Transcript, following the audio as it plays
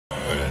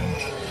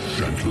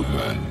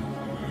gentlemen,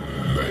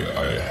 may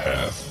I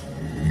have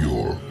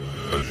your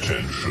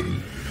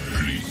attention,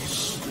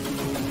 please?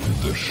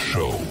 The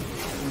show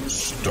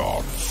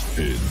starts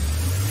in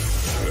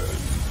 10,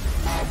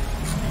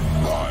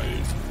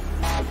 9,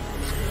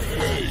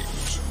 8,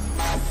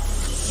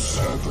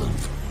 7,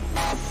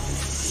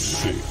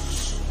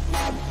 6,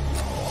 5,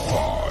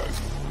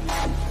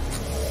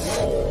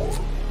 4,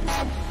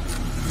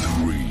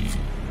 3,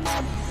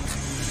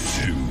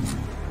 2,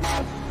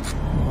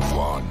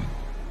 1,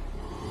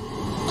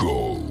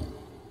 go.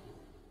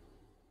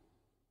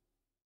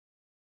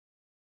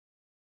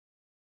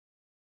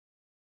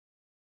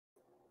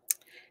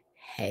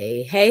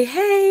 Hey, hey,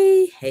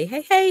 hey, hey,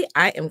 hey, hey.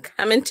 I am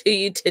coming to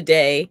you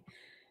today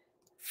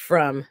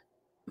from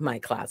my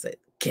closet.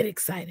 Get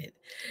excited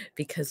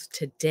because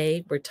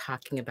today we're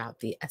talking about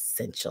the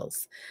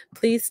essentials.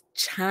 Please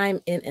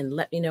chime in and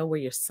let me know where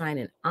you're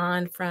signing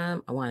on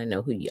from. I want to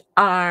know who you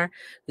are,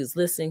 who's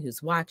listening,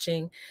 who's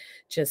watching.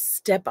 Just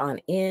step on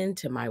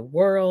into my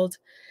world,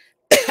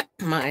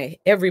 my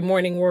every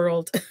morning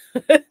world,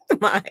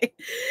 my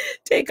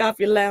take off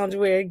your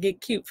loungewear, get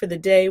cute for the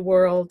day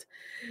world.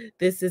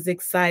 This is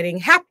exciting.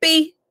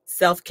 Happy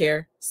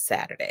Self-Care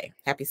Saturday.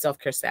 Happy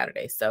Self-Care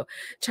Saturday. So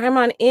chime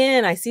on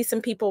in. I see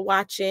some people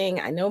watching.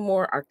 I know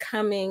more are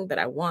coming, but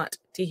I want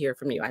to hear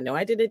from you. I know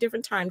I did a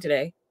different time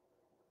today.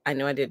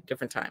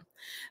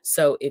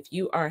 So if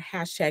you are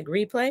hashtag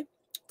replay,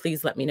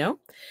 please let me know.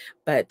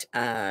 But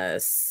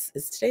is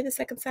today the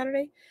second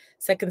Saturday?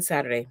 Second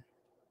Saturday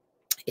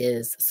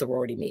is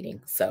sorority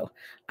meeting. So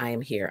I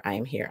am here.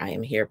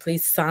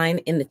 Please sign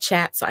in the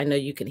chat so I know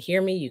you can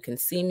hear me, you can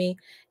see me,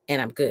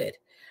 and I'm good.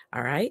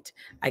 All right.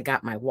 I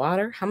got my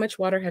water. How much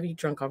water have you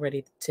drunk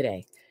already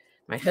today?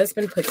 My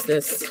husband puts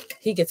this,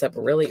 he gets up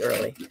really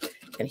early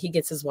and he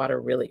gets his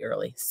water really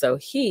early. So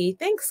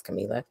thanks,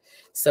 Camila.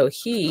 So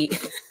he,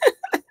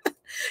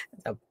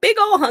 a big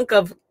old hunk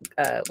of,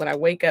 when I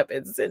wake up,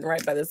 it's sitting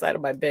right by the side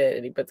of my bed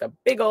and he puts a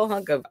big old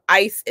hunk of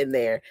ice in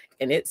there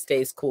and it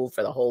stays cool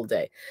for the whole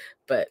day.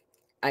 But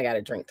I got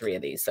to drink 3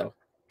 of these. So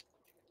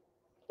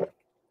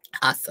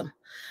awesome.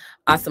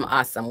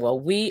 Well,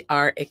 we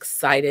are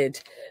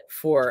excited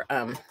for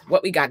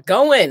what we got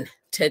going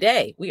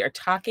today. We are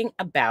talking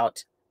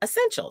about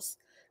essentials.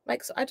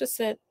 So I just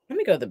said, let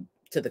me go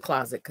to the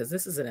closet because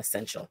this is an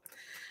essential.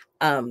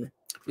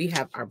 We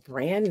have our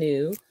brand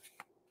new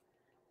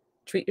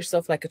Treat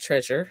Yourself Like a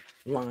Treasure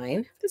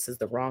line. This is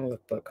the wrong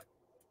lookbook.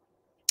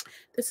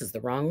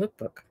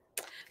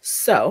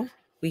 So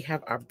we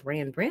have our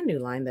brand new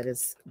line that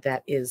is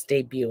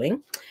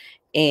debuting,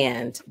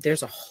 and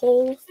there's a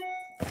whole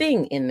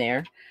thing in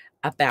there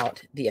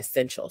about the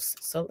essentials.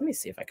 So let me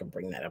see if I can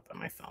bring that up on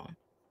my phone.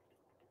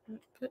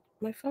 But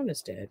my phone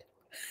is dead.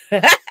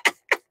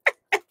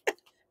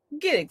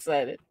 Get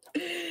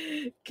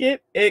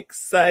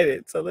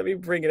excited. So let me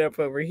bring it up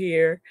over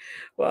here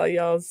while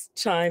y'all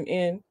chime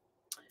in.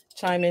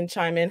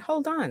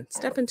 Hold on.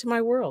 Step into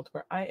my world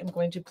where I am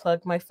going to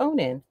plug my phone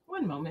in.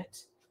 One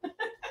moment.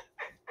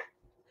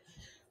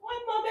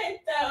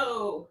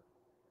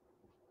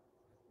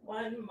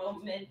 One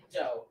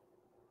momento.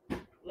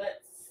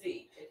 Let's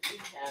see if we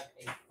have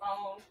a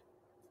phone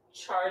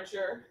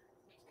charger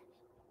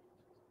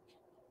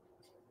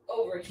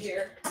over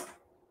here.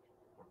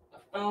 A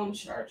phone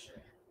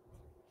charger.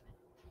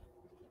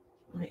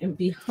 I am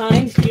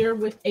behind here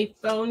with a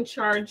phone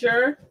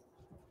charger.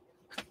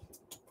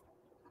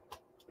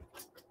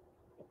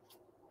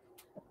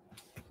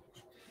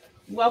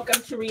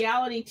 Welcome to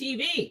reality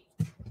TV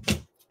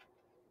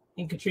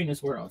in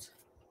Katrina's world.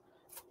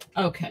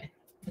 Okay.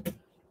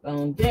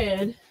 Phone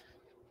dead.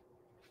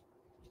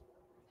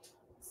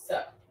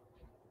 So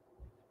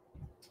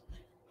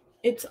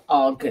it's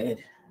all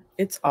good.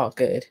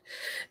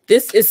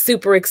 This is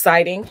super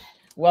exciting.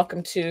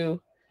 Welcome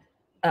to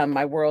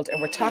my world.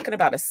 And we're talking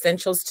about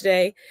essentials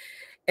today.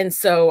 And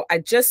so I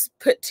just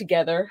put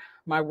together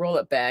my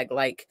roll-up bag.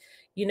 Like,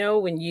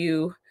 when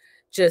your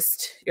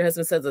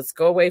husband says, let's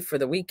go away for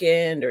the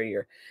weekend, or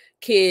your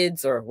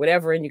kids or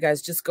whatever, and you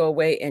guys just go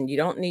away and you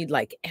don't need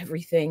like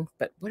everything,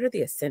 but what are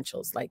the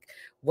essentials? Like,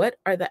 what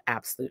are the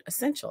absolute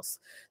essentials?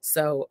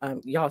 So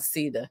y'all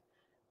see the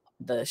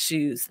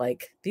shoes,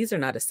 like these are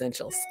not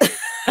essentials.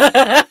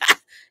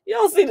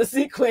 Y'all see the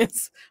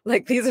sequence,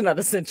 like these are not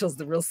essentials.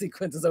 The real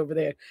sequence is over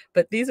there,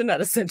 but these are not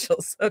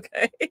essentials.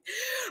 Okay.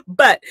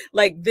 But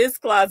like this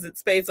closet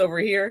space over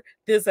here,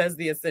 this has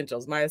the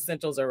essentials. My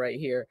essentials are right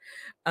here.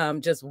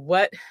 Just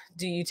what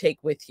do you take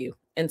with you?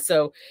 And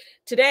so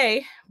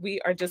today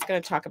we are just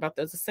going to talk about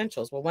those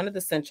essentials. Well, one of the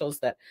essentials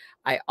that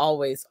I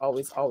always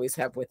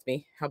have with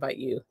me, how about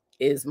you,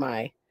 is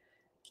my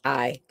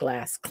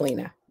eyeglass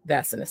cleaner.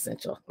 That's an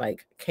essential.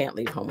 Like, can't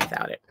leave home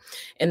without it.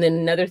 And then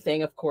another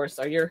thing, of course,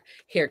 are your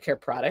hair care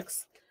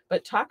products.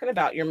 But talking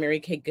about your Mary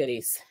Kay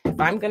goodies, if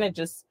I'm going to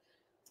just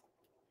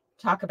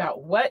talk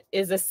about what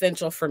is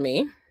essential for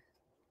me,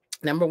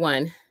 number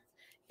one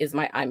is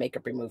my eye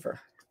makeup remover.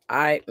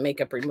 Eye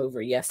makeup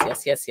remover. Yes.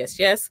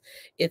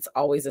 It's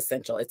always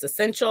essential. It's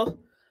essential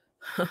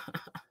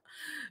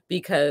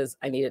because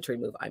I needed to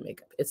remove eye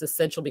makeup. It's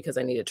essential because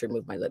I needed to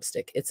remove my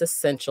lipstick. It's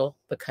essential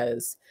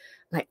because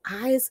my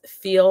eyes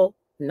feel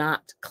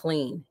not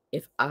clean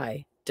if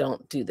I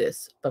don't do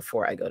this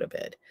before I go to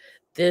bed.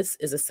 This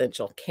is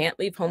essential. Can't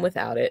leave home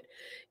without it.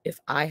 If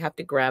I have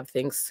to grab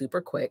things super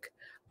quick,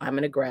 I'm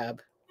going to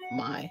grab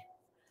my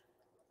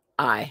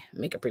eye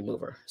makeup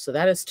remover. So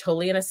that is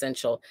totally an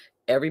essential.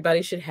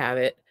 Everybody should have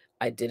it.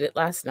 I did it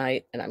last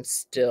night and I'm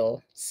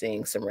still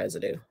seeing some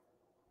residue.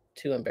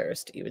 Too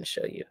embarrassed to even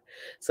show you.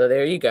 So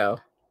there you go.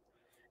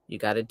 You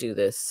got to do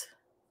this.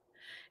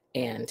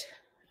 And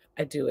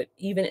I do it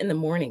even in the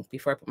morning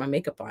before I put my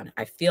makeup on.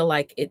 I feel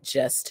like it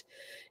just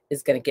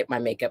is going to get my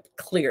makeup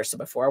clear. So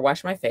before I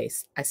wash my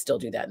face, I still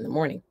do that in the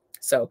morning.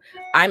 So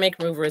eye makeup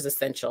remover is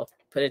essential.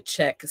 Put a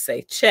check,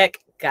 say check,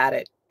 got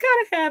it.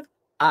 Gotta have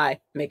eye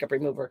makeup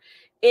remover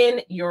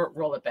in your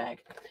roll-it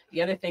bag.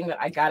 The other thing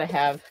that I gotta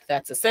have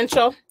that's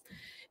essential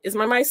is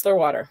my micellar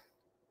water.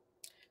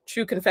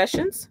 True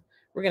confessions.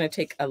 We're going to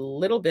take a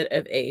little bit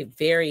of a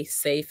very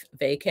safe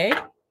vacay.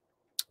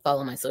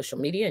 Follow my social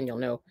media and you'll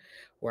know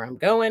where I'm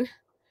going.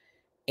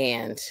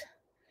 And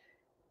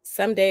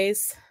some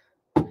days,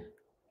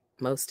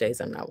 most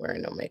days, I'm not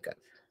wearing no makeup.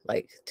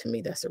 Like, to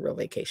me, that's a real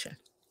vacation,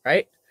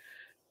 right?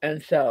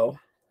 And so,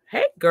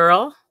 hey,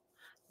 girl,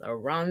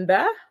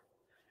 LaRonda,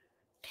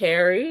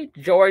 Terry,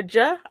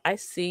 Georgia, I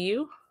see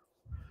you.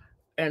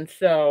 And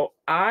so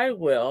I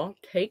will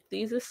take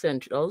these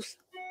essentials,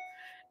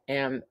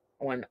 and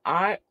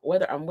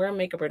whether I'm wearing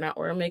makeup or not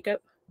wearing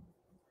makeup,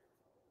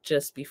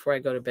 just before I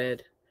go to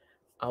bed,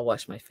 I'll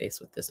wash my face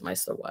with this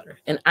micellar water.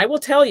 And I will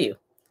tell you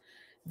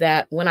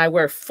that when I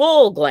wear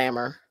full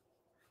glamour,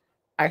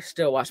 I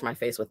still wash my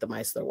face with the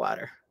micellar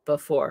water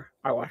before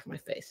I wash my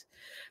face.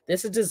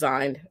 This is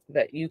designed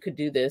that you could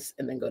do this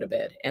and then go to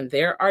bed. And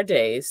there are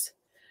days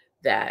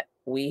that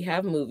we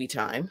have movie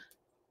time,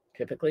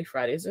 typically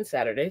Fridays and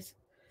Saturdays.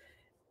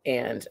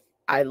 And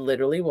I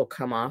literally will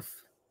come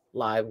off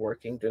live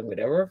working, doing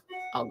whatever.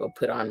 I'll go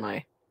put on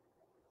my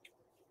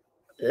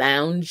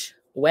lounge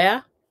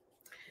wear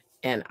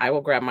and I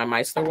will grab my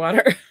micellar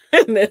water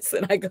and this,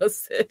 and I go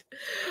sit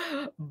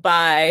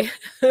by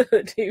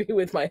TV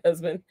with my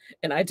husband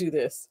and I do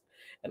this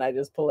and I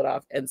just pull it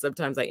off. And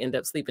sometimes I end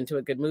up sleeping to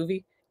a good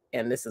movie.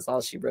 And this is all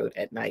she wrote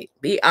at night.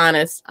 Be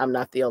honest, I'm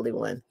not the only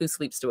one who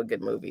sleeps to a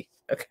good movie.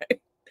 Okay.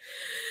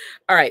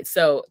 All right.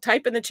 So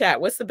type in the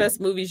chat. What's the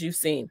best movies you've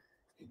seen?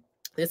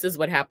 This is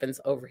what happens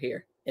over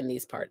here in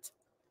these parts.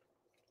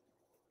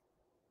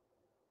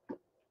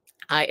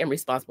 I am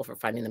responsible for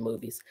finding the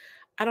movies.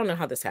 I don't know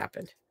how this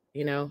happened,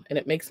 you know, and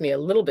it makes me a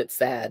little bit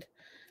sad.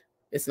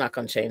 It's not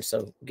going to change.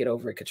 So get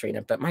over it,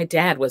 Katrina. But my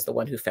dad was the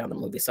one who found the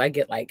movie. So I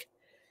get like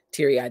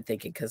teary-eyed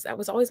thinking, because that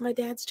was always my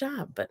dad's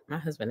job. But my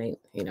husband ain't,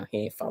 you know, he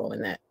ain't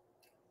following that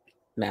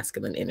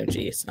masculine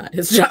energy. It's not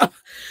his job.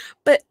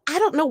 But I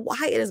don't know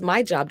why it is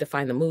my job to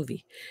find the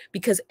movie,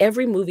 because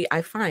every movie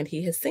I find,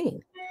 he has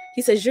seen.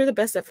 He says, you're the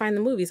best at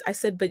finding the movies. I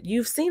said, but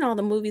you've seen all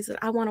the movies that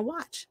I want to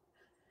watch.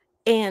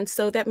 And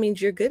so that means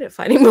you're good at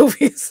finding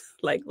movies.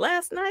 Like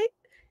last night,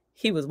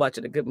 he was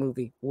watching a good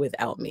movie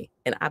without me.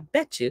 And I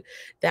bet you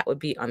that would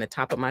be on the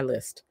top of my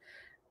list.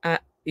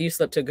 You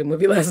slept to a good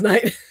movie last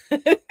night.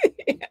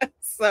 Yeah.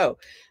 So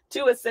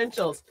 2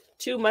 essentials,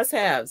 2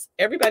 must-haves.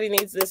 Everybody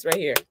needs this right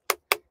here.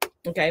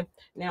 Okay.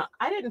 Now,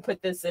 I didn't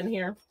put this in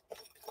here,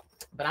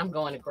 but I'm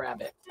going to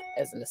grab it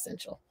as an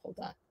essential. Hold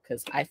on.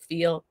 Because I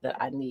feel that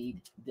I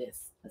need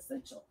this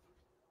essential.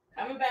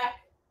 Coming back.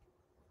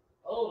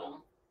 Hold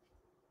on.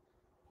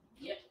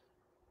 Yep.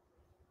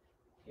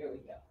 Here we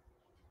go.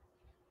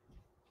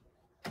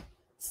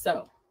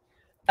 So,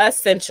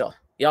 essential.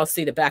 Y'all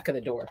see the back of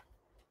the door.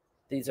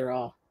 These are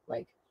all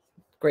like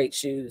great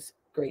shoes,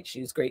 great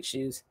shoes, great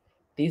shoes.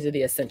 These are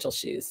the essential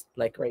shoes,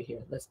 like right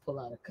here. Let's pull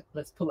out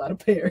a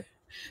pair.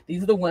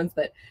 These are the ones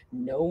that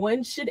no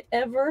one should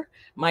ever.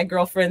 My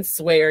girlfriends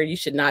swear you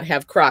should not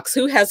have Crocs.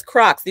 Who has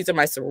Crocs? These are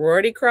my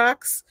sorority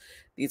Crocs.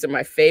 These are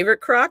my favorite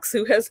Crocs.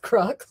 Who has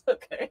Crocs?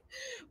 Okay.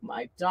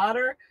 My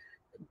daughter,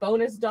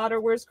 bonus daughter,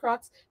 wears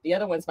Crocs. The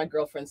other ones my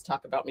girlfriends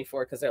talk about me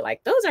for because they're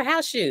like, those are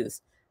house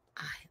shoes.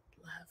 I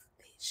love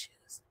these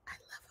shoes. I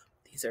love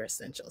them. These are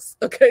essentials.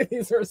 Okay.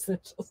 These are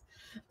essentials.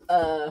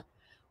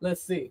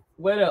 Let's see.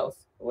 What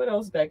else? What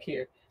else back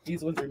here?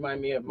 These ones remind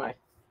me of my,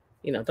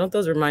 you know, don't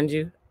those remind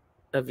you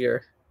of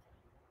your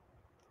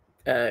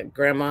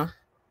grandma?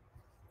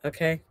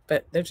 Okay,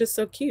 but they're just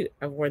so cute.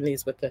 I've worn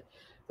these with a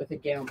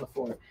gown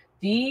before.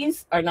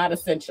 These are not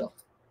essential.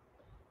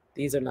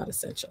 These are not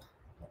essential.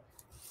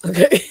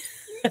 Okay.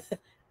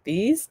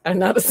 These are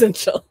not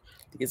essential.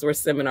 These were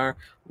seminar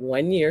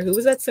 1 year. Who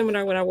was at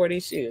seminar when I wore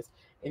these shoes?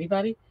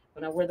 Anybody?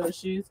 When I wear those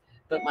shoes?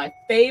 But my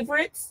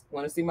favorites,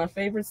 want to see my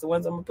favorites? The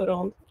ones I'm going to put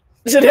on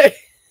today.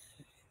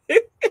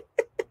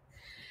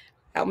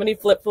 How many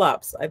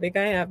flip-flops? I think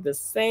I have the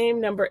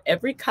same number,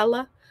 every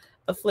color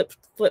of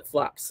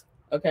flip-flops.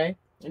 Okay.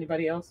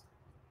 Anybody else?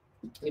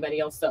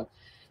 Anybody else? So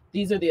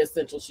these are the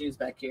essential shoes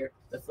back here,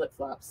 the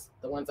flip-flops,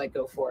 the ones I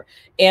go for.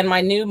 And my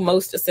new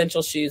most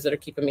essential shoes that are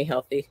keeping me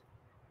healthy.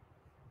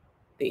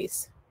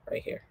 These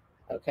right here.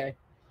 Okay.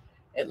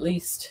 at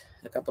least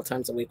a couple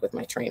times a week with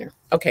my trainer.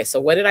 Okay, so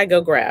what did I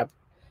go grab?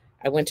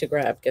 I went to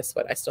grab, guess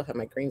what? I still have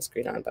my green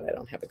screen on, but I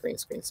don't have a green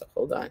screen, so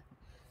hold on.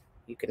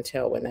 You can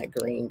tell when that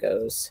green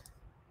goes.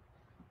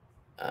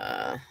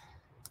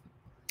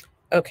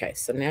 Okay,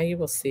 so now you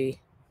will see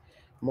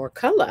more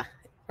color.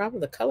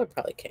 The color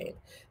probably came.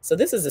 So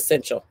this is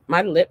essential.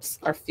 My lips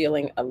are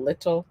feeling a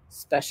little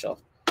special.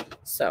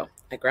 So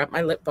I grabbed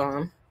my lip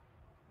balm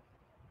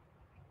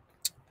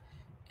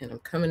and I'm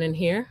coming in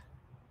here.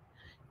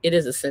 It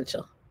is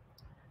essential.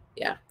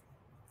 Yeah.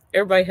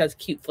 Everybody has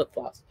cute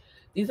flip-flops.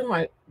 These are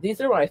my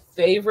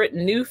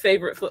new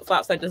favorite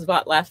flip-flops I just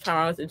bought last time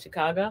I was in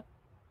Chicago.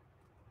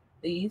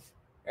 These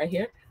right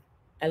here.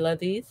 I love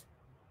these.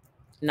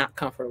 Not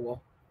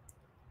comfortable.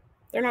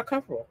 They're not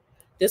comfortable.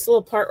 This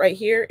little part right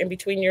here in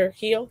between your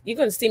heel, you're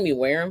going to see me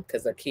wear them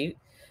because they're cute,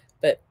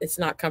 but it's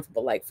not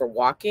comfortable. Like for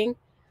walking,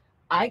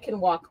 I can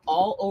walk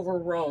all over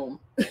Rome.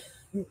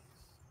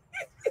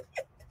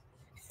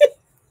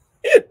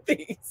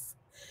 These.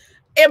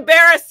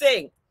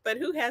 Embarrassing. But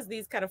who has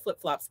these kind of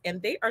flip-flops?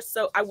 And they are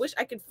so, I wish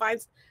I could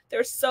find,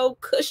 they're so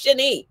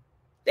cushiony.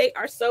 They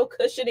are so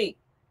cushiony.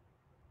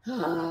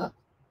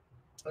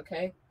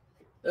 Okay.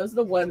 Those are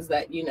the ones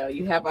that, you know,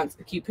 you have on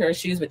a cute pair of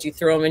shoes, but you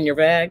throw them in your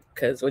bag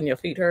because when your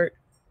feet hurt,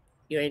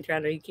 you ain't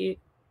trying to be cute.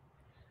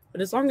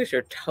 But as long as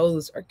your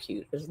toes are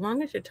cute,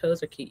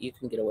 you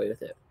can get away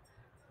with it.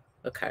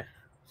 Okay.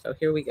 So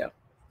here we go.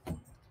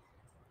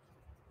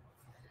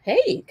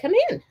 Hey, come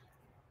in.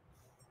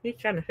 He's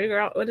trying to figure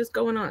out what is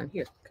going on.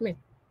 Here, come in.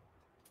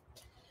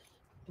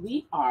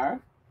 We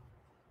are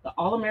the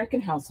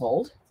all-American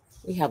household.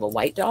 We have a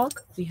white dog,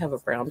 we have a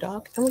brown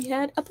dog, and we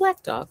had a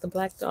black dog. The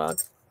black dog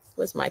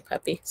was my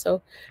puppy.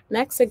 So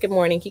Max said good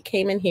morning. He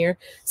came in here.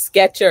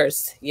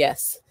 Skechers,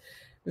 yes.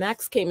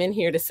 Max came in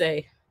here to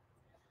say,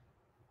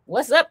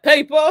 what's up,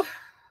 people?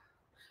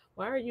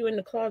 Why are you in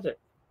the closet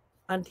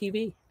on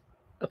TV?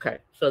 Okay,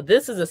 so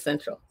this is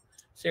essential.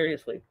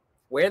 Seriously,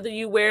 whether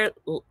you wear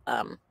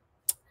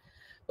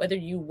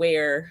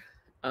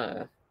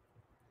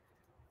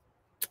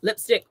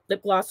lipstick,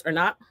 lip gloss or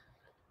not,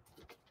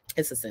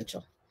 it's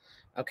essential.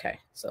 Okay,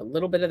 so a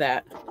little bit of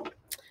that.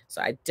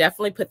 So I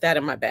definitely put that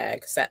in my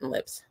bag. Satin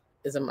lips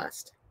is a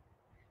must.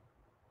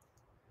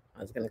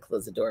 I was going to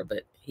close the door,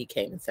 but he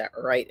came and sat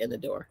right in the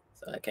door,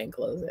 so I can't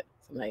close it.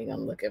 So now you're going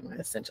to look at my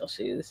essential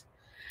shoes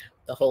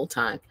the whole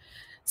time.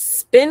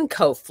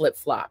 Spinco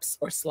flip-flops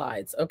or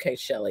slides. Okay,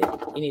 Shelly,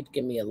 you need to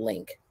give me a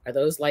link. Are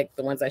those like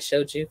the ones I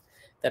showed you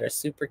that are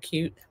super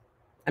cute?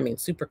 I mean,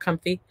 super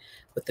comfy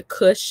with the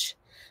cush?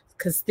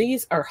 Because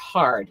these are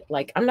hard.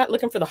 Like, I'm not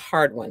looking for the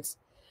hard ones.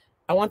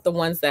 I want the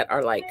ones that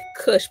are like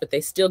cush, but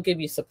they still give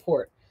you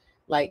support.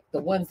 Like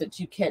the ones that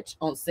you catch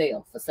on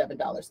sale for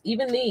 $7.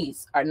 Even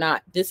these are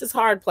not. This is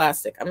hard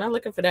plastic. I'm not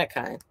looking for that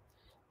kind.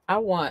 I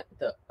want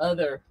the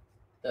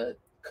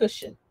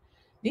cushion.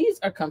 These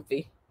are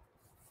comfy.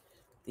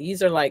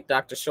 These are like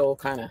Dr. Scholl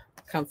kind of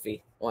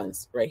comfy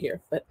ones right here.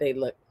 But they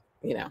look,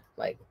 you know,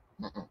 like,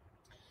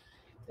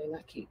 they're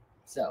not cute.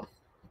 So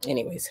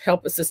anyways,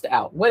 help a sister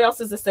out. What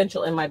else is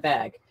essential in my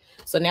bag?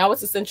 So now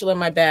what's essential in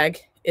my bag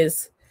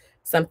is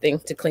something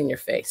to clean your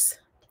face.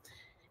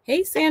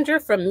 Hey, Sandra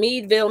from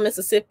Meadville,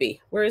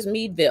 Mississippi. Where is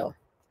Meadville?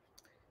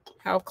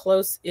 How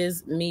close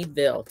is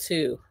Meadville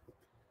to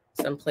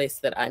someplace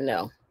that I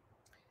know?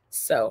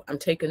 So I'm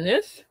taking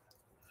this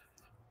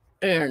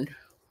and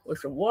with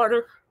some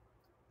water.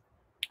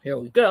 Here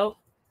we go.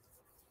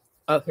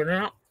 Open it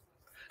out.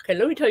 Okay,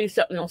 let me tell you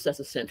something else that's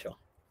essential.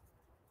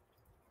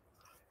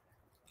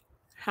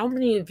 How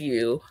many of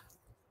you,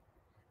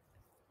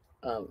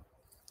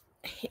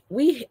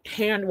 we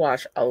hand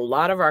wash a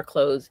lot of our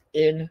clothes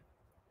in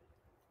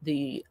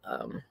the,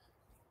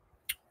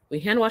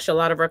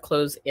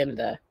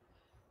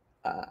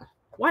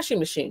 washing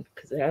machine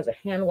because it has a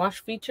hand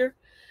wash feature,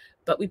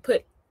 but we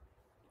put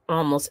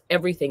almost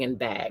everything in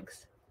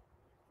bags.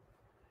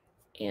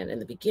 And in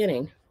the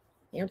beginning,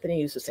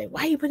 Anthony used to say,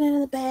 why are you putting it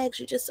in the bags?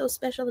 You're just so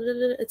special.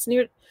 It's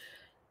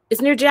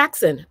near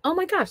Jackson. Oh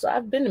my gosh. So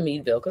I've been to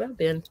Meadville because I've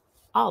been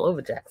all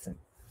over Jackson.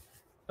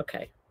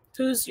 Okay.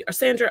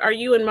 Sandra, are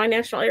you in my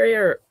national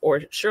area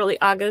or Shirley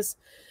August,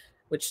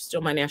 which is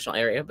still my national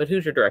area, but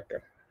who's your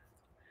director?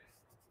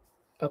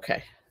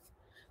 Okay.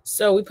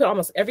 So we put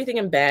almost everything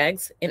in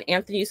bags. And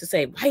Anthony used to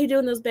say, why are you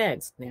doing those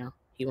bags? Now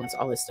he wants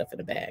all this stuff in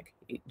a bag.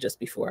 Just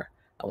before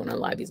I went on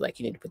live, he's like,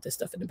 you need to put this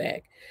stuff in the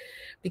bag.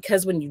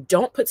 Because when you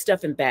don't put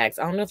stuff in bags,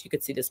 I don't know if you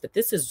could see this, but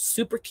this is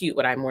super cute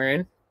what I'm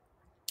wearing.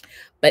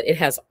 But it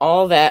has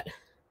all that.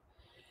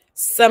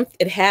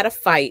 It had a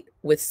fight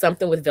with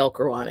something with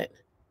Velcro on it.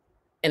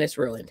 And it's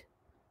ruined.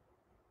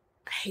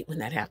 I hate when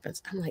that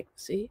happens. I'm like,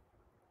 see,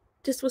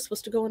 this was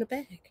supposed to go in a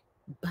bag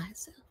by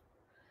itself.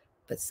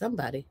 But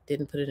somebody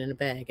didn't put it in a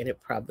bag, and it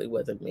probably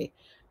wasn't me.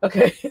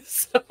 Okay,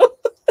 so,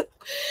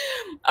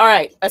 all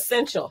right,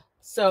 essential.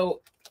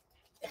 So,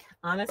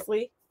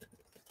 honestly,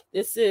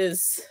 this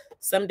is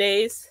some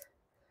days,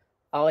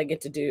 all I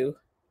get to do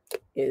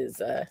is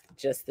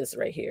just this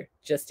right here,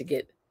 just to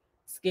get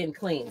skin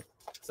clean.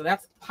 So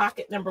that's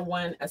pocket number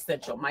 1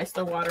 essential.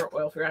 Micellar water,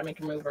 oil-free eye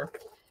makeup remover,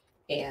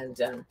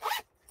 and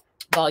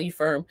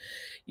Voluform.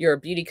 Your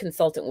beauty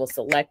consultant will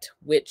select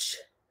which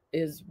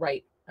is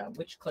right,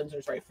 which cleanser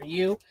is right for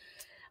you.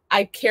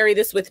 I carry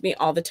this with me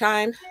all the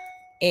time,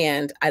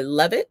 and I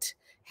love it.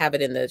 Have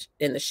it in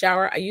the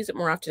shower. I use it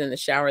more often in the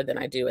shower than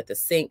I do at the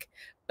sink,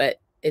 but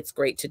it's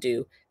great to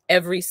do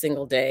every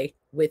single day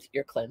with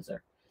your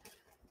cleanser.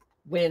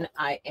 When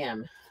I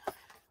am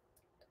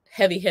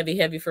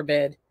heavy for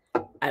bed,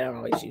 I don't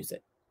always use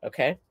it,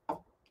 okay?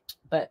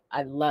 But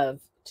I love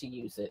to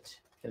use it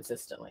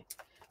consistently.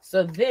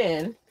 So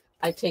then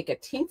I take a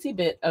teensy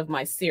bit of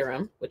my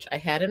serum, which I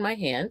had in my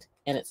hand,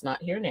 and it's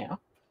not here now.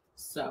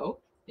 So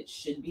it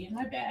should be in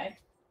my bag.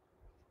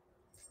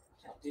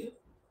 I'll do.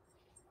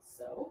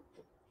 So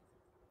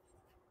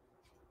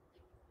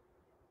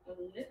a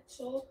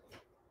little,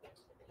 I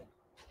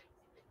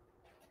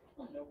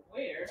don't know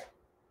where.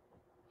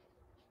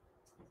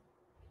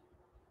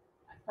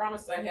 I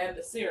promised I had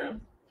the serum.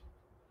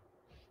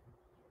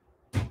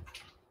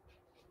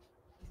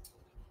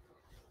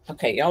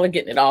 Okay, y'all are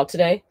getting it all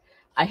today.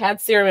 I had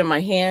serum in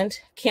my hand.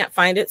 Can't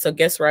find it, so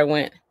guess where I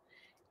went?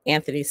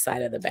 Anthony's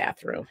side of the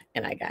bathroom,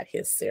 and I got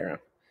his serum.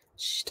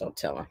 Shh, don't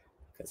tell him,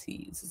 because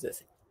he uses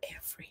this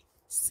every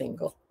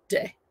single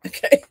day.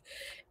 Okay,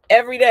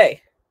 every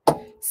day.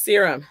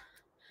 Serum,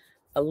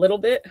 a little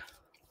bit,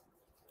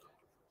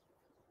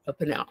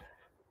 up and out.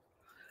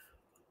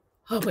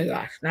 Oh my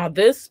gosh. Now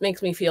this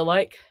makes me feel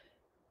like,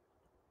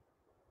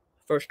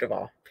 first of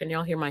all, can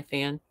y'all hear my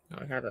fan?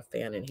 I have a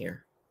fan in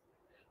here.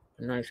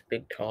 A nice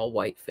big tall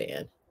white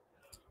fan.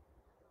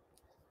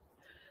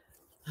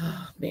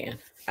 Oh man,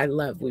 I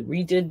love,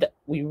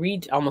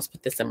 we almost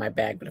put this in my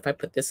bag, but if I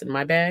put this in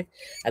my bag,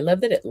 I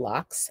love that it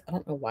locks. I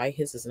don't know why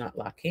his is not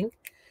locking.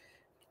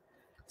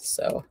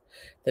 So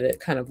that it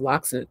kind of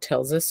locks and it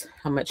tells us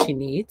how much he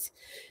needs.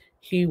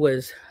 He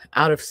was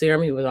out of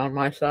serum. He was on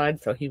my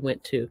side. So he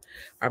went to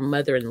our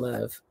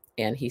mother-in-law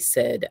and he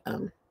said, I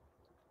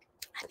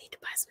need to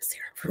buy some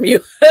serum from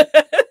you.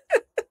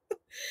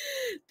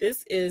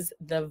 This is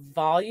the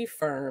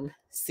Voluform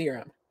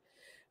serum.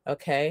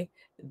 Okay.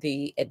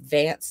 The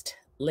advanced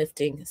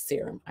lifting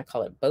serum. I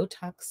call it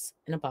Botox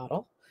in a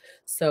bottle.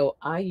 So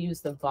I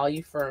use the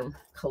Voluform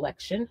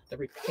collection, the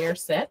repair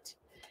set,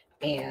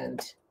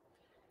 and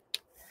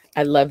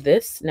I love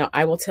this. Now,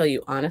 I will tell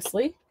you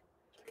honestly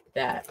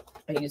that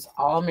I use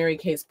all Mary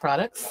Kay's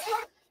products,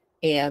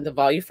 and the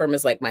Voluform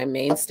is like my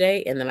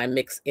mainstay, and then I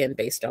mix in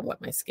based on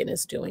what my skin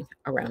is doing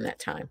around that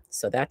time.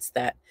 So that's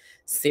that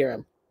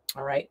serum.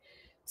 All right.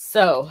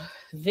 So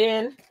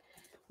then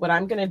what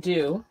I'm going to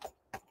do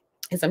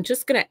is I'm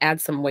just going to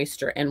add some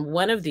moisture. And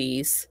one of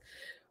these,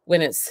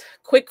 when it's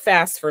quick,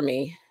 fast for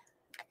me,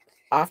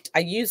 I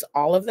use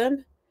all of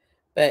them,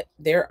 but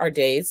there are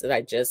days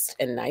that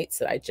and nights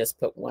that I just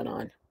put one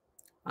on.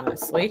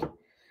 Honestly,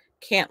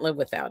 can't live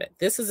without it.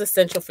 This is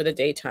essential for the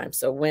daytime.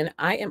 So when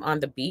I am on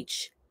the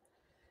beach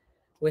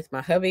with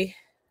my hubby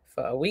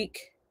for a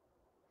week,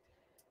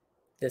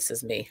 this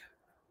is me.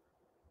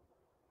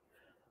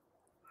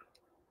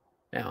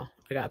 Now,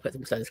 I got to put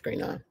some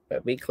sunscreen on,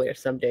 but be clear,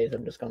 some days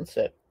I'm just going to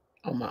sit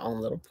on my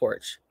own little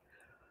porch.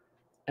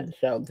 And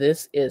so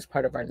this is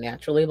part of our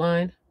Naturally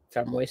line. It's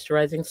our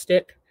moisturizing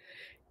stick,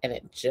 and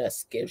it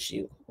just gives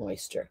you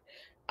moisture.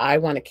 I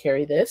want to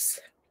carry this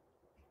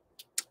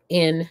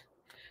in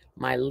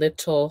my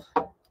little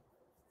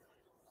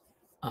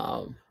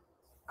a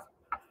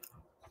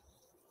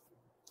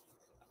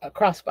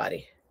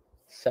crossbody.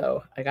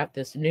 So I got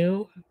this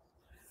new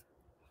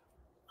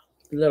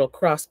little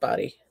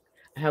crossbody.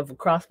 I have a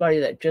crossbody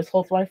that just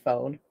holds my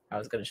phone. I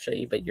was going to show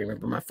you, but you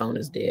remember my phone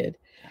is dead.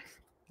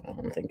 I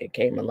don't think it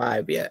came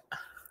alive yet.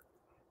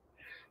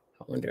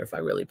 I wonder if I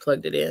really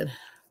plugged it in.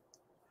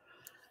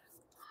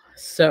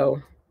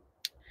 So,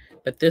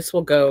 but this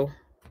will go.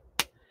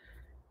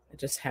 I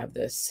just have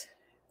this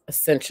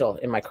essential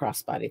in my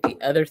crossbody. The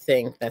other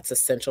thing that's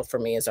essential for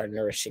me is our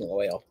nourishing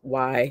oil.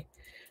 Why?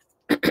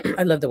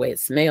 I love the way it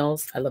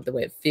smells. I love the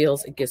way it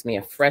feels. It gives me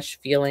a fresh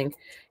feeling.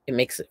 It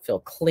makes it feel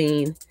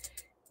clean.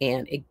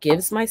 And it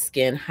gives my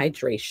skin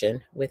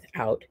hydration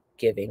without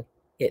giving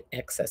it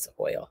excess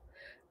oil.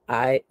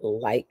 I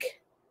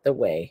like the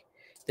way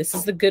this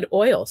is the good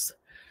oils.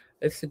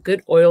 It's the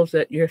good oils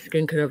that your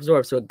skin can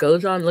absorb. So it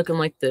goes on looking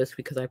like this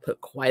because I put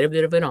quite a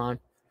bit of it on.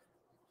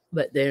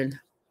 But then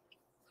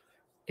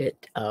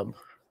it, my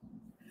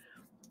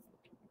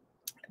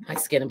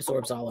skin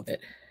absorbs all of it.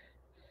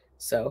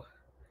 So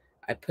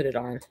I put it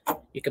on.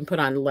 You can put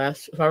on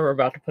less. If I were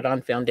about to put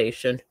on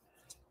foundation,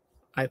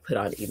 I put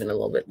on even a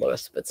little bit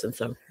less. But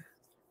since I'm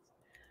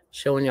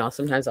showing y'all,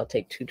 sometimes I'll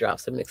take 2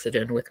 drops and mix it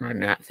in with my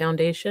matte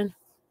foundation.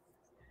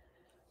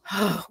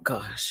 Oh,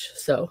 gosh.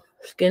 So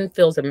skin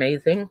feels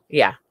amazing.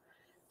 Yeah.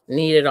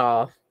 Need it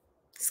all.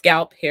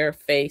 Scalp, hair,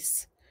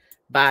 face,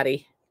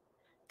 body,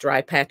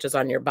 dry patches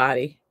on your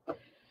body.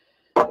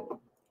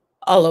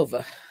 All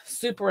over.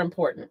 Super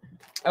important.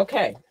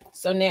 Okay.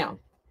 So now,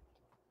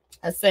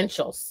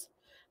 essentials.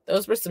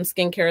 Those were some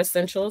skincare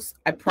essentials.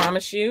 I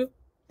promise you,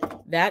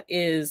 that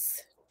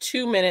is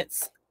 2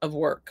 minutes of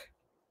work,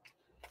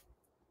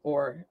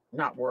 or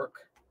not work,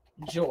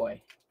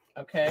 joy.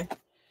 Okay.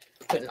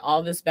 Putting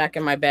all this back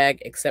in my bag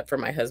except for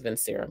my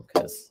husband's serum,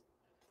 because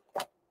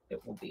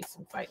it will be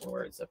some fighting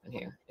words up in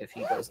here if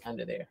he goes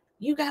under there.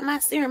 You got my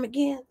serum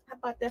again? I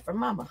bought that for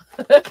mama.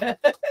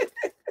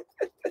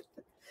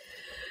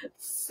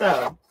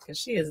 So, because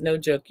she is no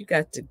joke, you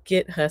got to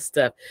get her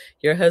stuff.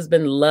 Your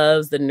husband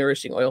loves the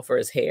nourishing oil for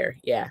his hair.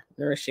 Yeah,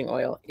 nourishing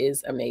oil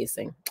is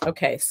amazing.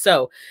 Okay,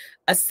 so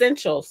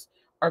essentials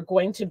are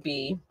going to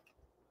be,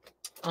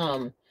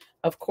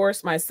 of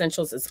course, my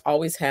essentials is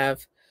always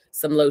have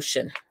some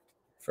lotion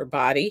for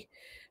body.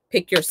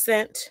 Pick your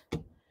scent,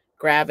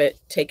 grab it,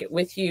 take it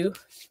with you.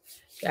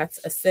 That's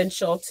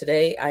essential.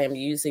 Today I am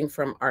using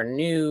from our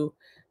new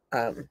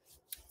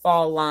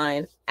fall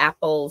line,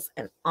 apples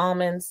and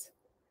almonds.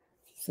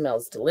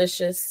 Smells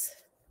delicious.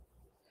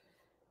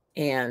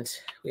 And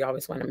we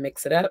always want to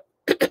mix it up.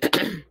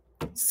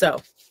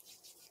 So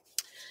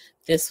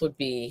this would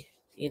be,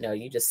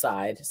 you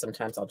decide.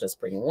 Sometimes I'll just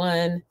bring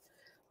one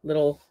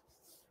little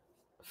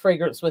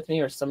fragrance with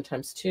me, or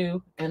sometimes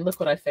two. And look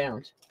what I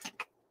found.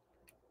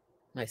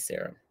 My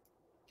serum.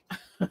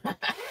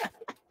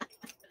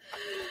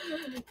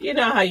 You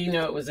know how you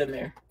know it was in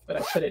there, but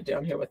I put it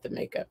down here with the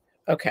makeup.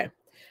 Okay,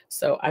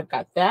 so I've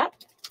got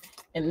that.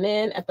 And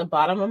then at the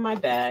bottom of my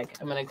bag,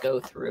 I'm going to go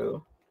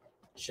through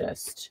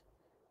just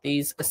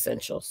these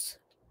essentials.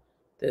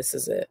 This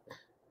is it.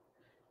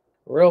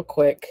 Real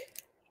quick.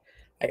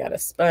 I got a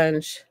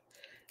sponge.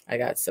 I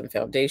got some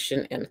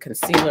foundation and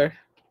concealer.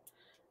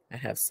 I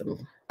have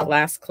some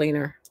glass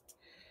cleaner,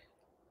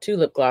 2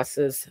 lip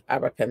glosses,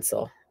 eyebrow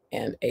pencil,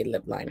 and a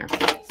lip liner.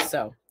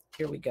 So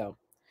here we go.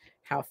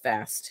 How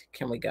fast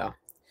can we go?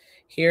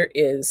 Here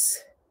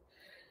is,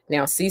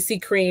 now CC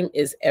cream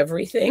is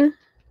everything.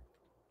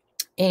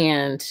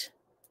 And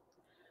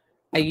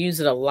I use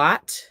it a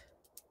lot.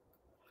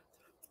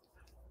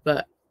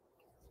 But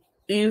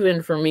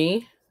even for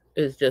me,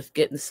 it's just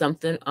getting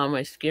something on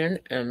my skin.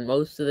 And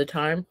most of the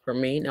time for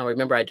me, now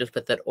remember I just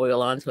put that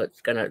oil on, so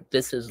it's gonna,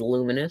 this is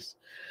luminous.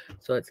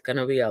 So it's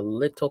gonna be a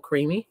little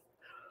creamy.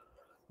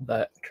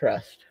 But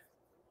trust,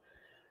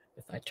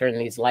 if I turn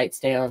these lights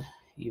down,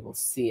 you will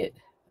see it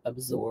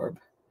absorb.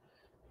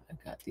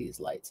 I've got these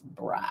lights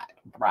bright,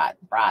 bright,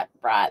 bright,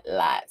 bright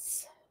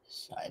lights.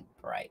 Shine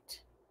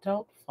bright.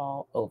 Don't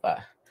fall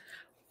over.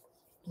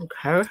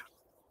 Okay.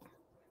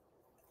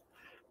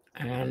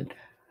 And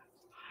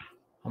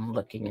I'm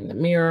looking in the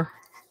mirror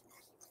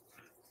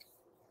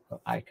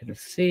so I can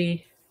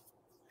see.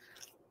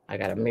 I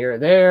got a mirror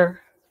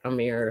there, a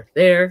mirror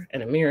there,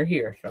 and a mirror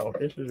here. So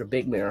this is a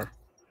big mirror.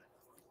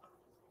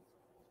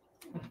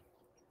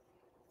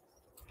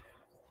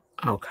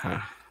 Okay.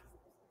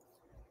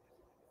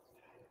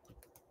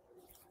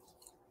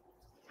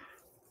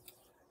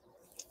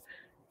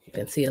 You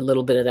can see a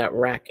little bit of that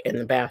rack in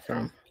the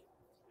bathroom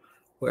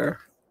where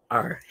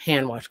our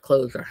hand wash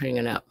clothes are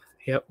hanging up.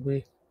 Yep,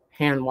 we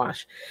hand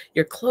wash.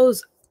 Your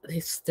clothes,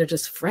 they're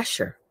just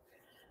fresher.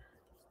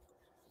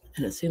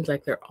 And it seems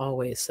like they're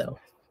always so.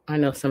 I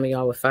know some of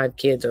y'all with 5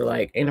 kids are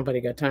like, ain't nobody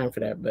got time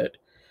for that, but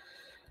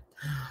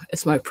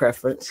it's my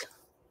preference.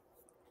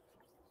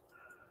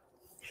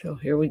 So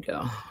here we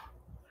go.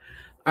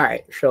 All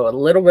right, so a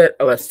little bit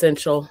of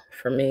essential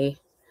for me.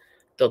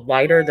 The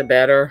lighter, the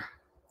better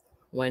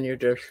when you're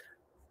just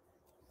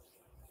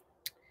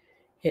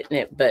hitting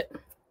it. But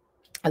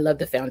I love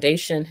the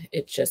foundation.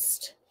 It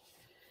just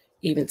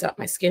evens out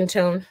my skin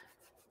tone.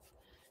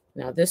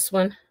 Now this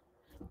one,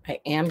 I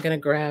am going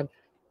to grab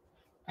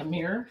a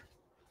mirror.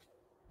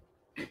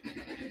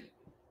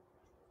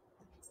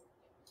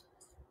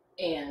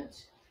 And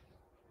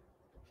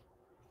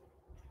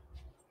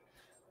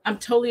I'm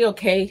totally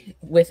okay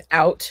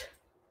without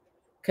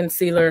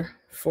concealer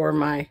for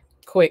my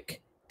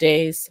quick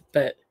days,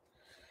 but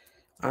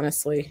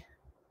honestly,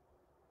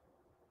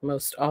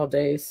 most all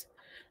days,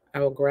 I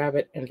will grab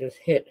it and just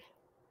hit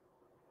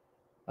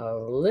a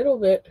little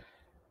bit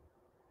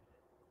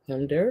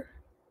under,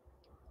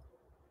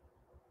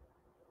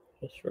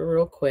 just for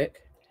real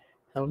quick.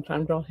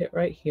 Sometimes I'll hit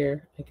right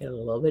here. I get a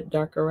little bit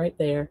darker right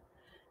there,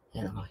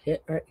 and I'll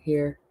hit right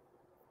here.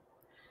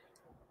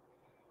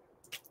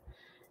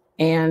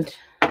 And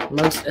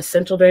most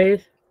essential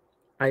days,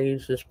 I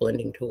use this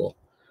blending tool,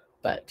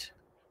 but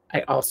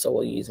I also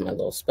will use my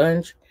little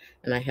sponge,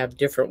 and I have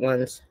different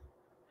ones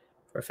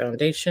for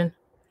foundation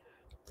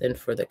than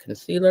for the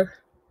concealer.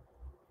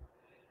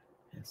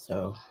 And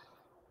so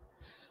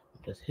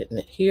I'm just hitting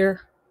it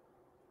here.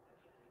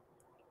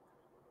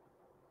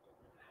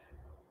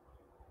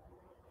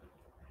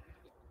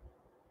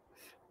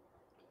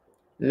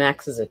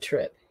 Max is a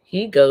trip.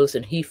 He goes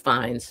and he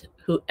finds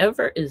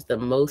whoever is the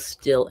most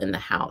still in the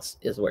house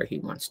is where he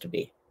wants to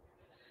be.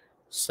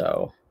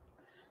 So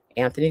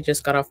Anthony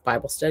just got off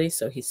Bible study,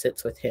 so he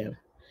sits with him.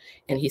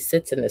 And he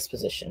sits in this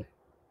position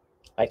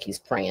like he's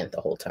praying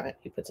the whole time.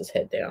 He puts his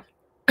head down.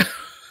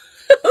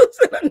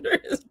 Sit under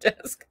his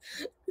desk.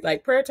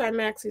 Like, prayer time,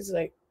 Max. He's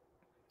like,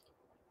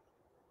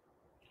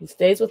 he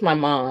stays with my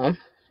mom.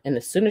 And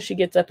as soon as she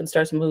gets up and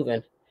starts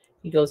moving,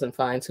 he goes and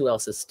finds who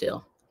else is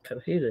still,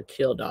 because he's a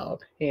chill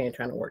dog. He ain't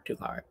trying to work too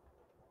hard.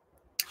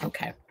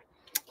 Okay,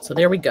 so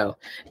there we go.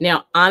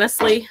 Now,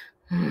 honestly,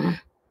 I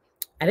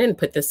didn't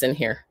put this in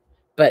here,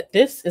 but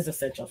this is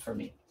essential for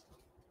me.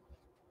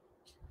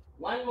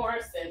 One more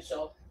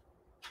essential.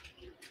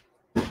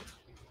 One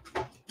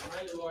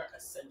more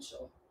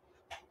essential.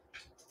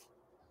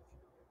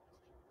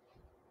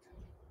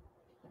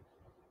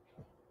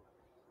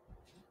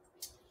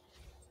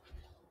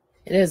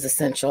 It is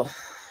essential.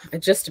 I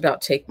just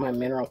about take my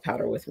mineral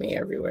powder with me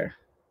everywhere.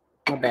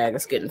 My bag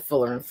is getting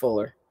fuller and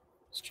fuller.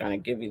 Just trying to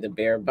give you the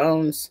bare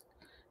bones,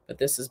 but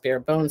this is bare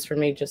bones for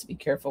me. Just be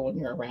careful when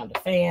you're around a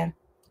fan,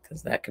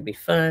 because that could be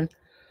fun.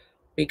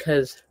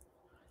 Because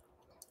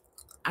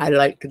I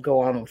like to go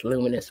on with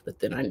luminous, but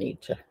then I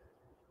need to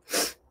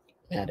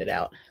mat it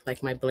out.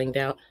 Like my blinged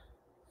out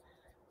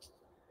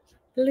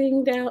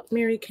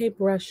Mary Kay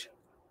brush.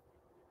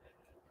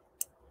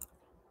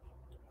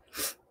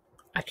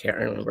 I can't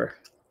remember.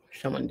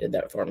 Someone did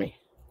that for me.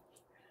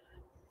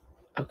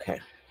 Okay,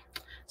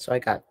 so I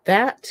got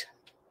that.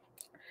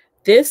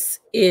 This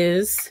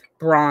is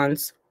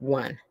Bronze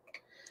 1.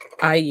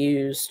 I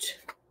used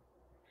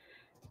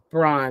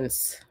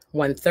Bronze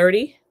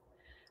 130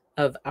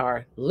 of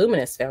our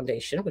Luminous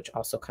Foundation, which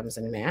also comes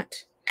in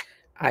matte.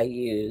 I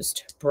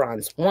used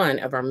Bronze 1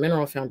 of our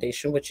Mineral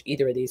Foundation, which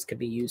either of these could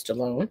be used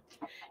alone.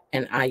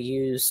 And I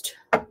used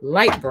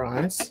Light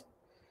Bronze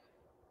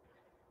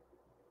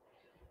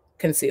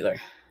Concealer.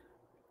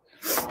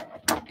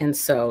 And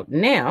so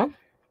now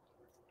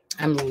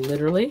I'm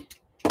literally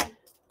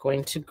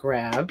going to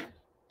grab,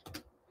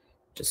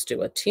 just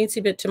do a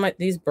teensy bit to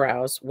these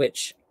brows,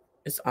 which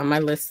is on my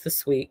list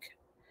this week.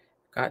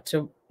 Got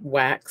to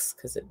wax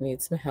because it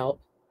needs some help,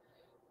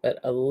 but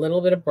a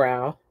little bit of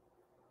brow.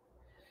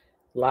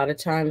 A lot of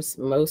times,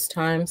 most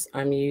times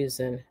I'm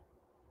using,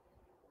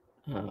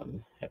 I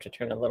have to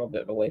turn a little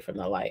bit away from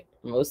the light.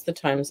 Most of the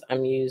times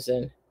I'm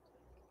using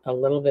a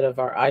little bit of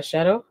our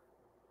eyeshadow,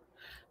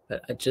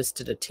 but I just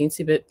did a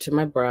teensy bit to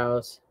my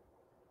brows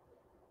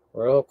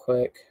real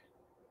quick.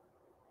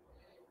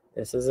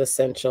 This is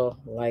essential,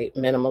 light,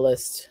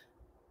 minimalist,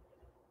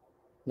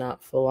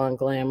 not full on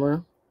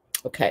glamour.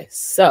 Okay,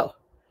 so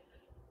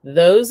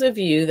those of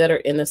you that are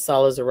in the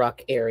Solid as a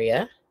Rock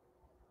area,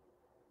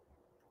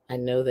 I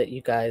know that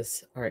you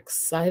guys are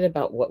excited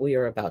about what we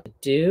are about to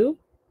do,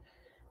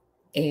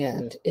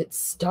 and it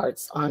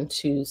starts on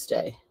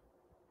Tuesday.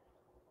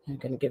 I'm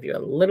going to give you a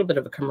little bit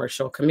of a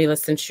commercial. Camila,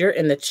 since you're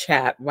in the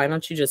chat, why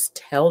don't you just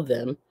tell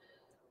them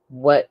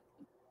what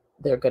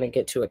they're going to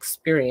get to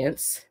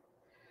experience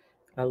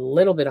a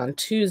little bit on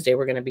Tuesday.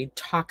 We're going to be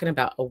talking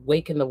about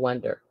Awaken the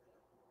Wonder.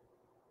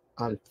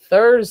 On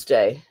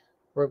Thursday,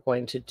 we're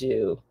going to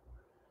do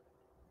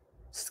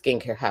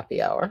Skincare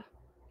Happy Hour.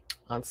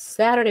 On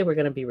Saturday, we're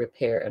going to be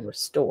Repair and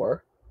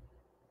Restore.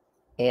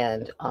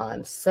 And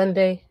on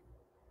Sunday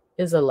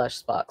is a Lush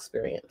Spa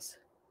experience.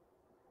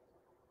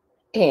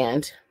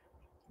 And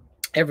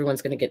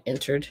everyone's going to get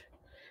entered.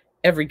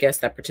 Every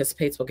guest that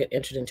participates will get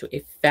entered into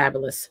a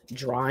fabulous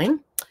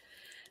drawing.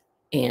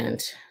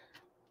 And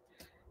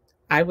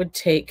I would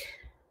I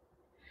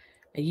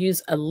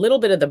use a little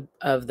bit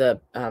of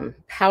the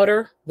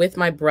powder with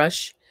my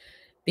brush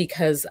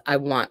because I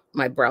want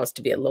my brows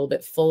to be a little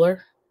bit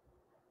fuller.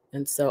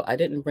 And so I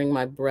didn't bring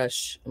my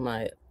brush,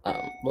 my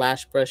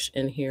lash brush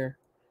in here,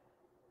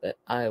 but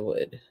I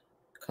would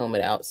comb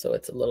it out so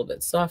it's a little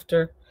bit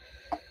softer.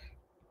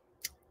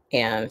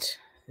 And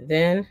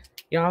then,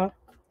 y'all,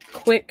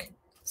 quick,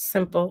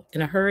 simple,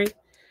 in a hurry,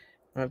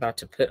 I'm about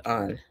to put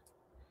on.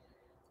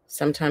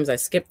 Sometimes I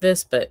skip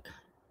this, but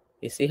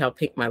you see how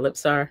pink my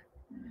lips are?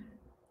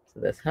 So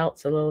this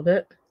helps a little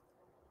bit.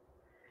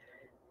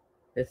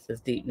 This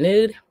is Deep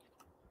Nude.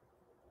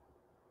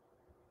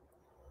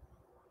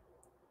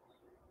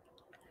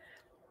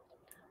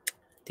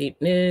 Deep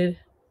Nude.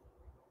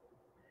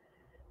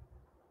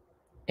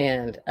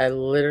 And I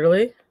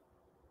literally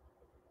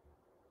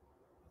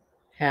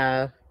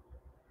have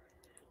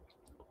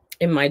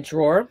in my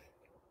drawer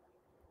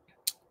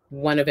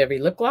one of every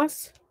lip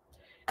gloss.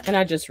 And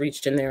I just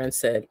reached in there and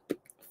said,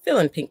 fill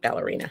in Pink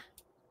Ballerina.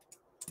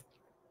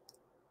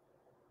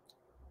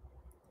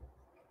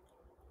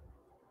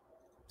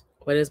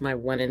 What is my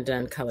one and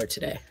done color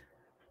today?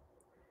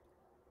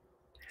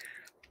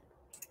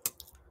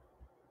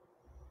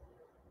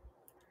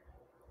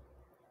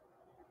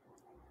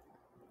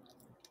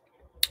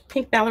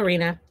 Pink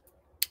Ballerina.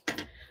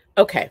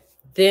 Okay,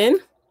 then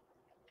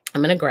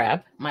I'm going to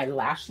grab my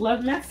Lash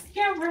Love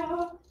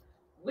Mascara,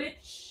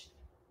 which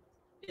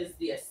is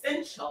the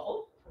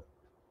essential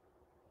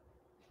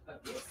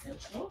of the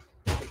essential.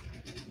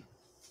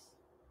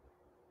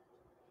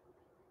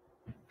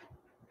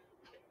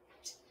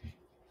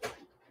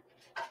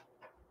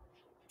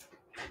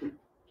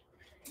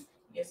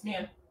 Yes,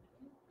 ma'am.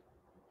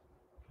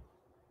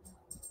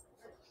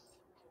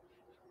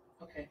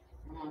 Okay,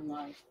 I'm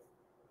online.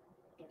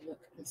 Look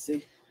and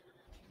see.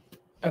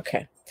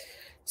 Okay,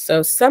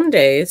 so some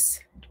days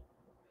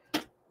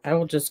I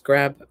will just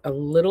grab a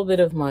little bit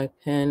of my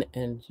pen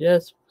and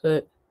just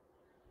put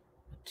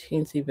a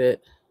teensy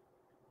bit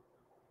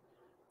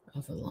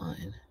of a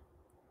line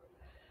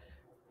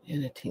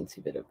and a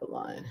teensy bit of a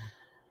line.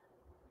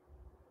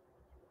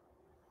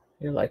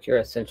 You're like, your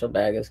essential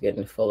bag is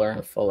getting fuller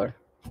and fuller.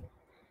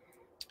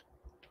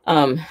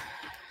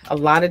 A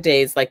lot of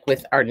days, like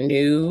with our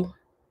new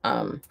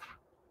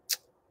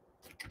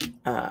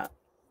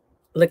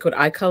liquid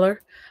eye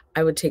color,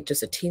 I would take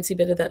just a teensy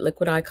bit of that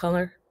liquid eye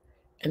color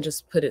and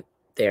just put it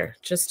there,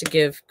 just to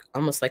give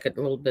almost like a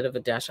little bit of a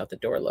dash out the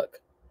door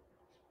look.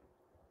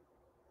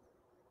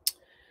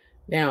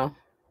 Now,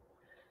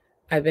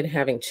 I've been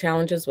having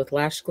challenges with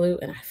lash glue,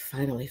 and I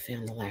finally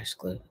found the lash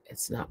glue.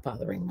 It's not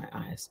bothering my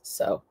eyes.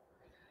 So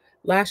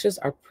lashes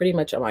are pretty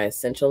much on my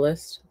essential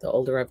list. The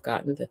older I've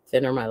gotten, the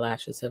thinner my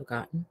lashes have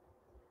gotten.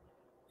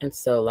 And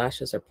so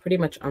lashes are pretty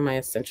much on my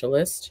essential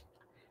list.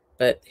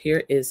 But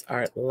here is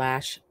our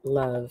Lash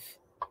Love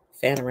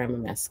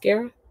Fanorama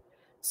Mascara.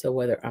 So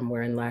whether I'm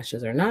wearing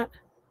lashes or not,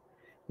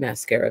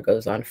 mascara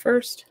goes on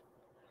first,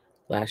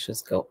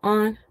 lashes go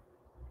on.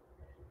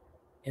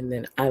 And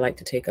then I like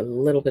to take a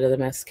little bit of the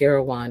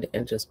mascara wand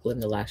and just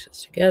blend the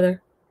lashes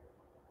together.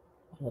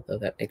 Although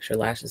that makes your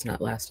lashes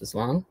not last as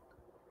long.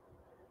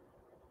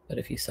 But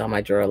if you saw my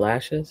drawer of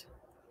lashes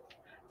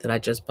that I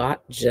just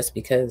bought, just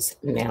because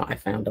now I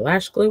found a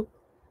lash glue.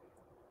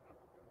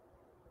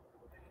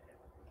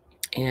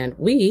 And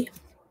we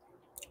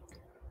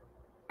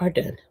are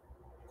done.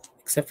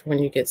 Except for when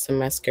you get some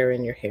mascara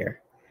in your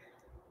hair.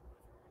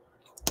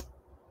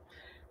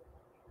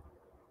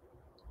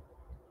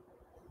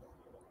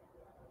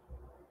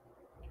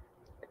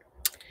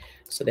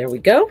 So there we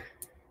go.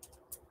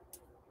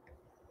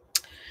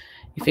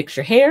 You fix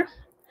your hair,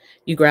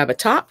 you grab a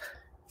top,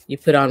 you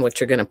put on what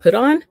you're going to put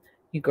on,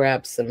 you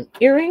grab some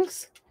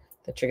earrings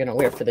that you're going to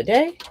wear for the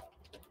day,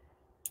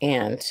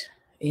 and,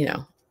 you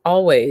know,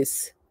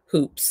 always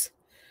hoops,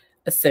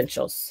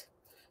 essentials.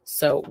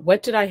 So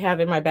what did I have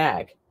in my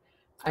bag?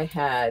 I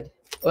had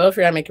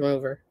oil-free eye makeup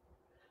remover.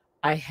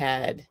 I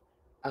had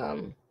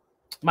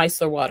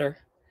micellar water.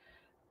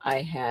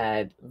 I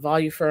had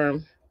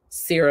Voluform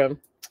serum.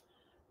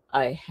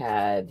 I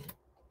had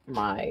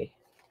my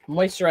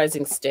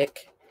moisturizing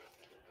stick.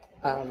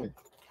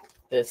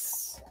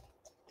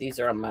 These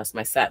are a must.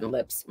 My satin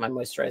lips, my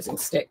moisturizing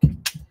stick.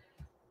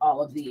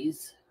 All of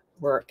these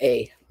were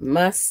a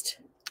must.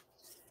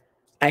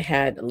 I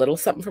had a little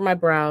something for my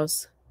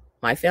brows,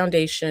 my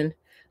foundation,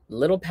 a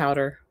little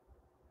powder,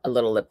 a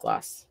little lip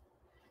gloss,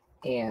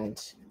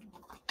 and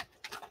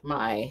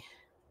my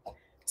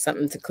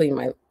something to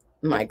clean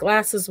my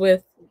glasses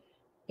with,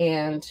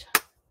 and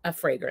a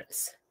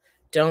fragrance.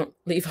 Don't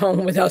leave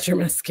home without your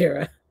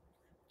mascara.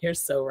 You're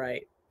so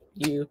right.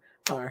 You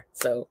are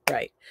so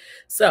right.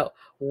 So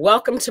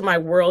welcome to my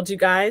world, you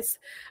guys.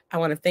 I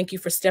want to thank you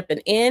for stepping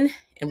in,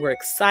 and we're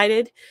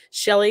excited.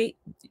 Shelly,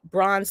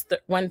 Bronze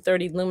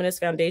 130 Luminous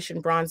Foundation,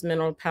 Bronze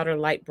Mineral Powder,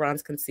 Light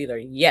Bronze Concealer.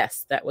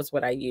 Yes, that was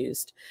what I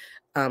used.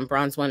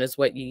 Bronze 1 is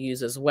what you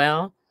use as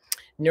well.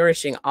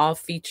 Nourishing, all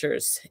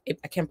features.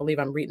 I can't believe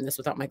I'm reading this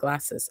without my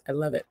glasses. I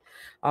love it.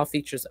 All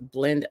features a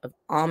blend of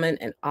almond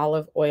and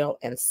olive oil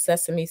and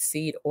sesame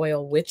seed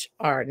oil, which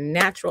are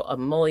natural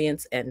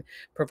emollients and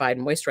provide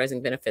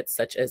moisturizing benefits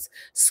such as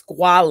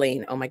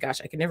squalene. Oh my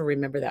gosh, I can never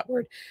remember that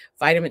word.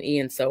 Vitamin E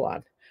and so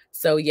on.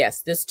 So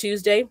yes, this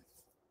Tuesday,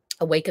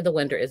 Awaken the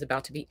Wonder is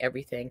about to be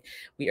everything.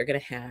 We are going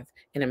to have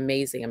an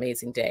amazing,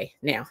 amazing day.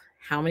 Now,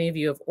 how many of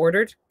you have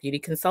ordered beauty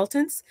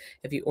consultants?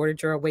 Have you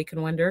ordered your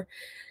Awaken Wonder?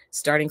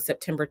 Starting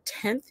September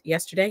 10th,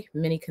 yesterday,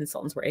 many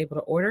consultants were able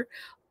to order.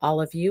 All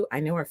of you, I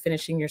know, are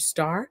finishing your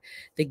star.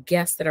 The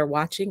guests that are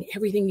watching,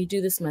 everything you do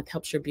this month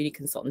helps your beauty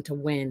consultant to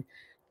win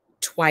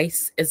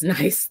twice as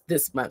nice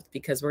this month,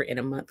 because we're in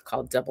a month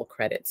called double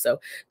credit. So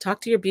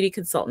talk to your beauty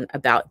consultant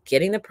about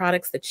getting the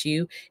products that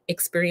you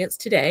experienced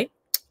today,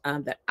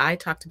 that I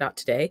talked about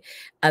today,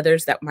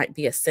 others that might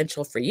be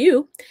essential for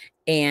you,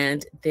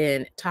 and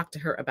then talk to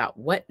her about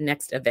what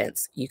next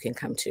events you can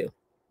come to,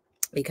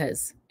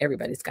 because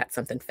everybody's got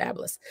something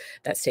fabulous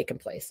that's taking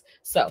place.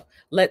 So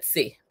let's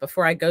see.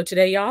 Before I go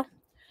today, y'all,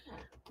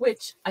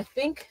 which I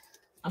think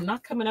I'm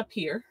not coming up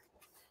here,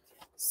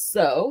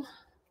 so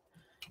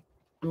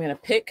I'm going to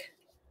pick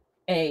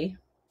a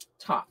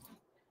top.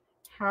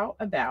 How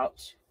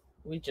about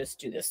we just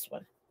do this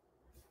one?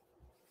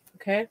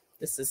 Okay,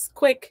 this is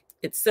quick.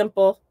 It's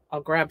simple.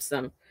 I'll grab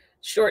some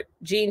short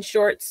jean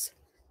shorts.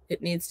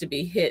 It needs to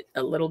be hit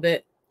a little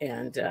bit,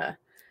 and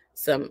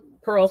some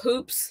pearl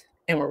hoops,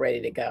 and we're ready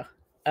to go.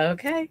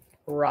 Okay,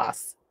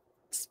 Ross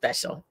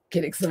special.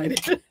 Get excited.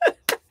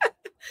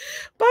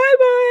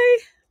 Bye-bye.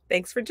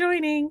 Thanks for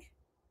joining.